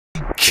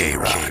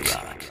K-Rock.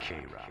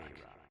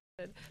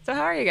 So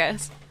how are you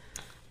guys?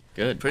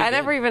 Good. I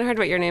never even heard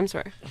what your names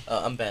were.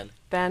 I'm Ben.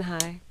 Ben,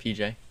 hi.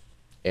 PJ.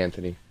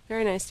 Anthony.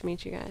 Very nice to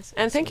meet you guys.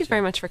 And thank you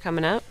very much for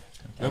coming out.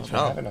 No Thanks for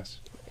problem. having us.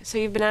 So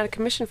you've been out of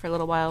commission for a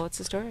little while. What's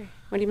the story?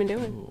 What have you been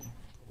doing? Ooh.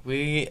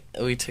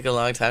 We took a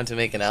long time to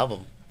make an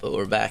album, but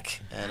we're back,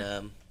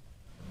 and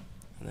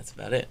that's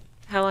about it.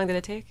 How long did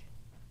it take?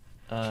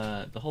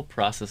 The whole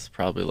process is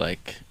probably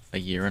like a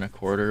year and a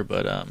quarter,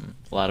 but a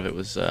lot of it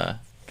was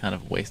kind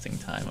of wasting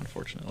time,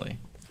 unfortunately.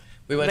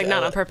 We went Like to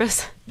not LA on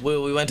purpose?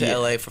 We went to Yeah.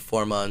 LA for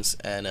 4 months,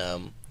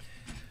 and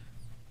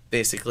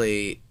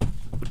basically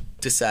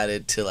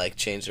decided to like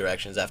change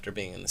directions after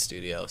being in the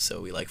studio. So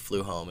we like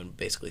flew home and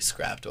basically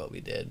scrapped what we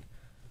did,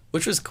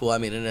 which was cool. I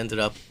mean, it ended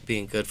up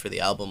being good for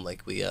the album.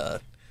 Like we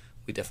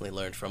definitely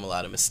learned from a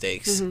lot of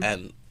mistakes,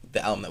 and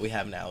the album that we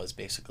have now is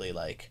basically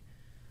like,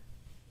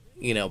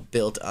 you know,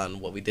 built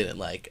on what we didn't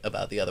like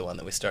about the other one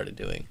that we started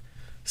doing.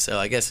 So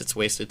I guess it's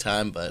wasted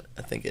time, but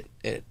I think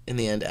it in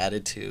the end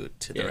added to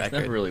the Yeah, record. it's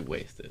never really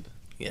wasted.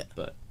 Yeah.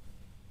 But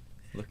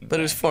looking But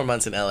it was back, 4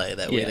 months in LA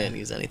that we Yeah. didn't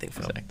use anything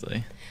from.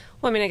 exactly.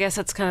 Well, I mean, I guess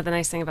that's kind of the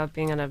nice thing about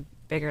being on a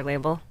bigger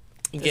label.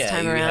 This Yeah,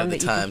 time you around have the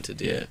that you time to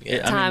do it. Yeah.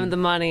 Yeah. I Time, mean, the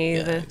money,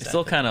 yeah, the... It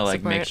still kind of like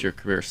Support. makes your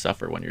career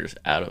suffer when you're just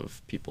out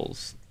of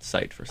people's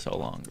sight for so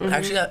long.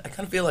 Actually, I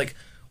kind of feel like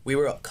we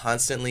were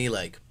constantly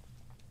like,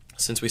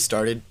 since we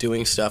started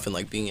doing stuff and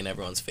like being in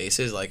everyone's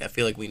faces, like I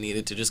feel like we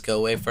needed to just go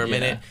away for a Yeah.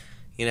 minute,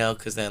 you know,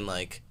 because then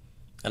like,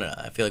 I don't know,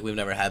 I feel like we've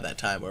never had that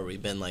time where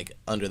we've been like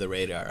under the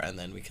radar and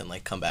then we can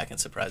like come back and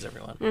surprise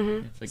everyone.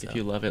 It's like So. if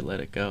you love it,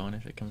 let it go, and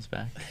if it comes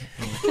back,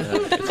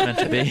 it's meant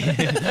to be.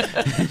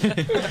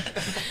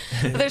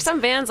 There's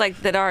some bands like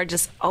that are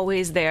just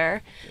always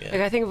there. Yeah.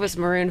 Like I think it was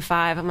Maroon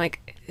 5. I'm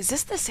like, is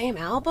this the same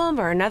album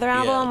or another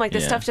album? Like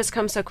this Yeah. stuff just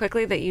comes so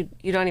quickly that you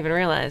don't even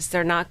realize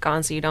they're not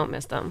gone, so you don't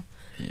miss them.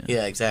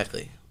 Yeah,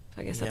 exactly.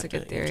 I guess You that's a have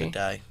good to- you have theory. to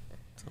die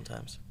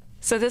sometimes.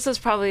 So this was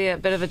probably a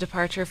bit of a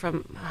departure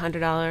from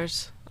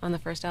 $100 on the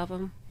first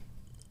album.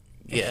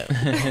 Yeah,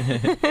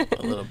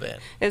 a little bit.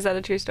 Is that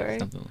a true story?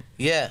 Something like,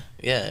 Yeah,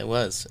 it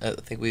was. I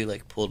think we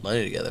like pulled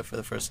money together for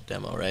the first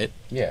demo, right?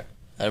 Yeah.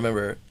 I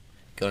remember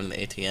going to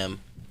the ATM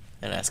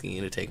and asking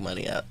you to take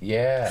money out.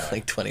 Yeah.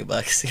 Like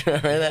 $20. You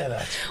remember that?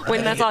 that's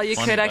When that's all you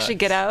could actually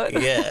get out?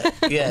 Yeah,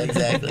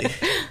 exactly.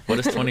 what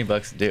does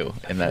 $20 do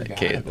in that forgot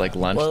case? about Like that.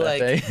 lunch Well, that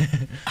like-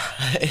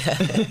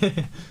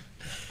 day?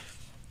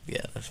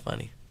 Yeah, that's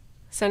funny.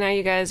 So now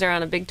you guys are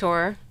on a big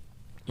tour,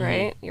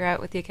 right? You're out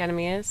with the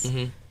Academias.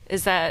 Mhm.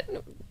 Is that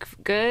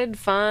good,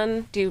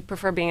 fun? Do you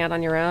prefer being out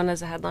on your own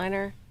as a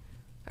headliner?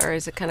 Or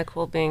is it kind of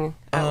cool being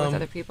out with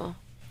other people?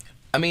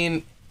 I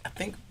mean, I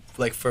think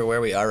like for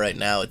where we are right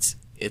now, it's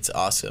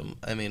awesome.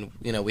 I mean,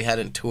 you know, we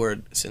hadn't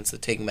toured since the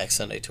Taking Back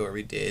Sunday tour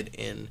we did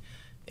in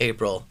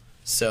April.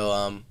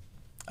 So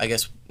I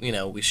guess, you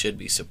know, we should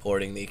be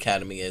supporting the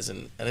Academias,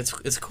 and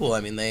it's cool.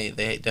 I mean, they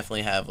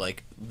definitely have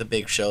like the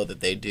big show that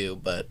they do,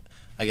 but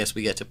I guess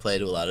we get to play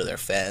to a lot of their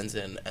fans,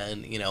 and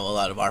you know, a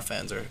lot of our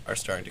fans are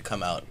starting to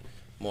come out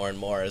more and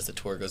more as the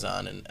tour goes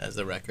on and as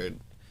the record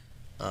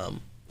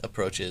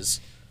approaches.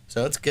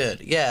 So it's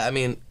good. Yeah, I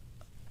mean,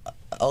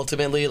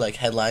 ultimately, like,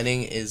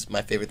 headlining is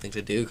my favorite thing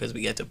to do because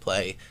we get to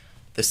play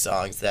the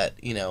songs that,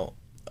 you know,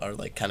 are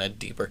like kind of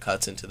deeper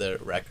cuts into the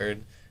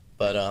record.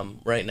 But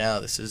right now,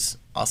 this is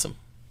awesome.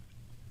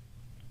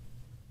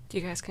 Do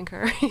you guys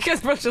concur? You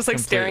guys both just like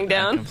staring I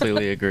down.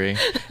 completely agree.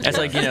 It's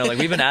like, you know, like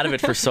we've been out of it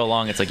for so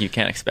long. It's like you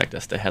can't expect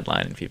us to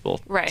headline and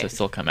people Right. to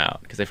still come out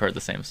because they've heard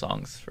the same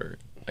songs for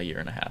a year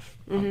and a half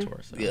on tour.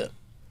 So. Yeah.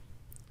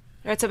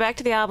 All right, so back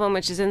to the album,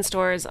 which is in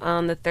stores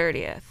on the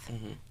 30th.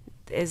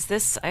 Is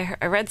this, I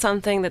read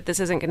something that this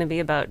isn't going to be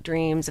about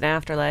dreams and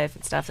afterlife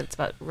and stuff. It's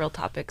about real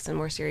topics and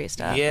more serious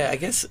stuff. Yeah, I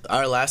guess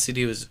our last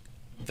CD was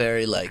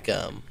very like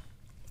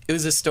it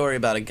was a story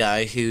about a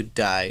guy who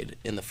died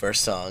in the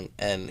first song,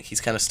 and he's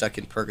kind of stuck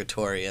in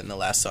purgatory, and the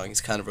last song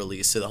he's kind of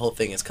released. So the whole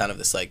thing is kind of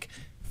this like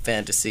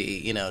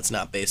fantasy, you know, it's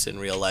not based in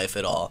real life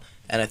at all.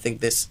 And I think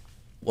this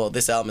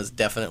album is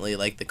definitely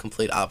like the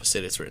complete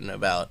opposite. It's written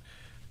about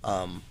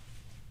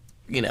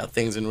you know,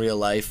 things in real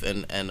life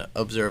and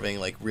observing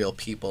like real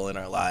people in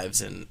our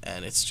lives, and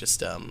it's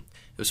just it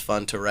was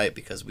fun to write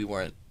because we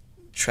weren't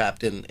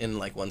trapped in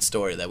like one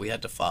story that we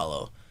had to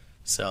follow.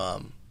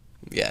 So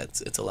yeah,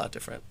 it's a lot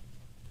different.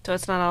 So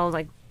it's not all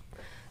like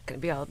going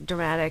to be all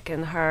dramatic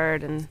and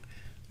hard and...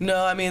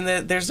 No, I mean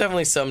there's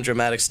definitely some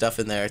dramatic stuff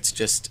in there. It's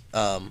just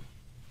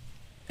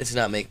it's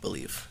not make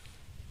believe.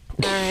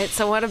 All right,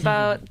 so what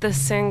about the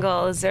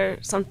single? Is there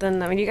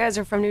something, I mean, you guys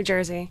are from New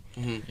Jersey,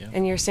 Yeah.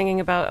 and you're singing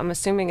about, I'm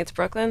assuming it's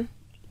Brooklyn?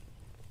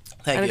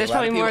 Thank I mean, you. there's A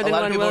lot of probably more people- than a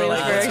lot one of people are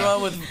like, Williamsburg. what's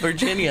wrong with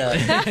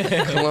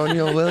Virginia?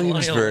 Colonial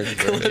Williamsburg.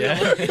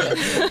 Yeah.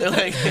 They're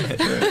like,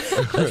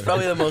 that's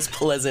probably the most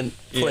pleasant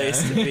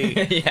place to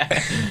be.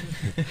 yeah.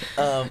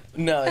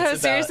 No, it's about,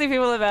 Seriously,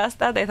 people have asked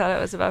that? They thought it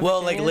was about well,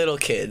 like Virginia? little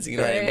kids, you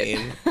know what I Right.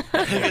 mean?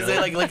 Because they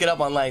like look it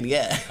up online.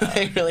 Yeah,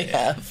 they really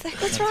have. Like,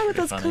 what's wrong with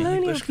those funny.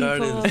 colonial Busch people?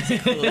 Gardens,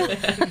 it's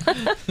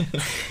cool.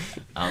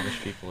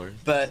 Amish people are.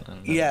 But I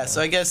don't know yeah, about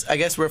so I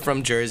guess we're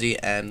from Jersey,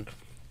 and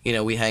you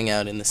know, we hang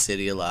out in the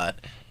city a lot,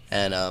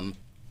 and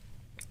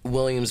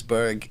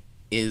Williamsburg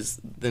is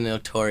the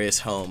notorious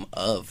home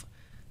of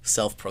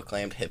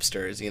self-proclaimed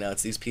hipsters. You know,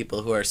 it's these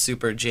people who are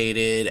super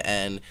jaded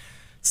and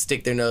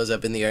stick their nose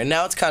up in the air. And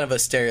now it's kind of a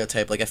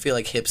stereotype. Like, I feel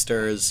like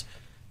hipsters,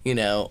 you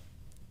know,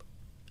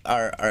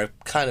 are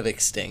kind of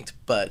extinct,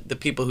 but the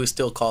people who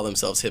still call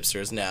themselves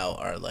hipsters now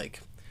are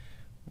like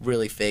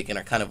really fake and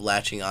are kind of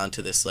latching on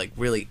to this like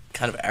really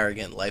kind of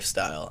arrogant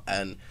lifestyle.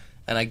 And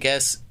I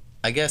guess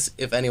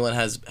if anyone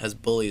has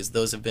bullies,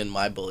 those have been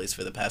my bullies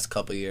for the past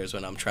couple of years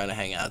when I'm trying to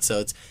hang out. So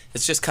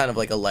it's just kind of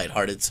like a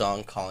lighthearted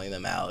song calling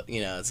them out.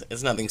 You know,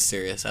 it's nothing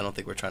serious. I don't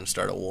think we're trying to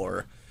start a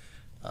war.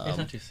 It's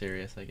not too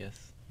serious, I guess.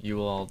 You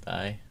will all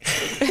die.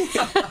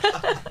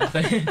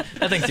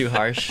 Nothing too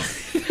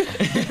harsh.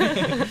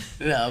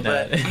 No,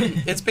 but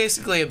it's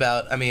basically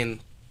about, I mean,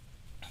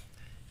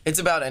 it's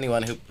about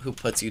anyone who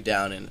puts you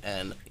down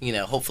and, you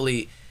know,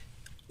 hopefully,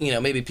 you know,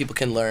 maybe people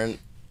can learn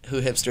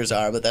who hipsters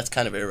are, but that's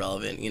kind of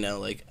irrelevant, you know,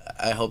 like,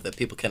 I hope that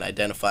people can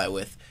identify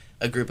with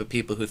a group of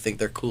people who think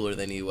they're cooler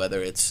than you,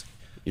 whether it's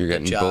You're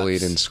getting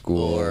bullied in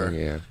school,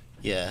 or,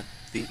 yeah.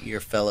 Your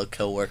fellow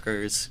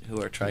coworkers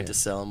who are trying to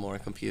sell more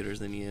computers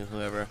than you,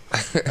 whoever.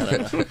 I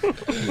don't know.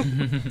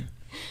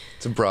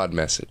 It's a broad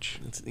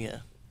message.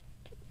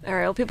 All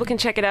right, well, people can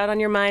check it out on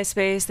your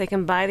MySpace. They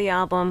can buy the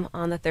album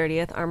on the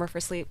 30th, Armor for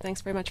Sleep.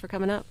 Thanks very much for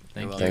coming up.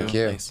 Thank you. Thank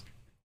you. Thanks.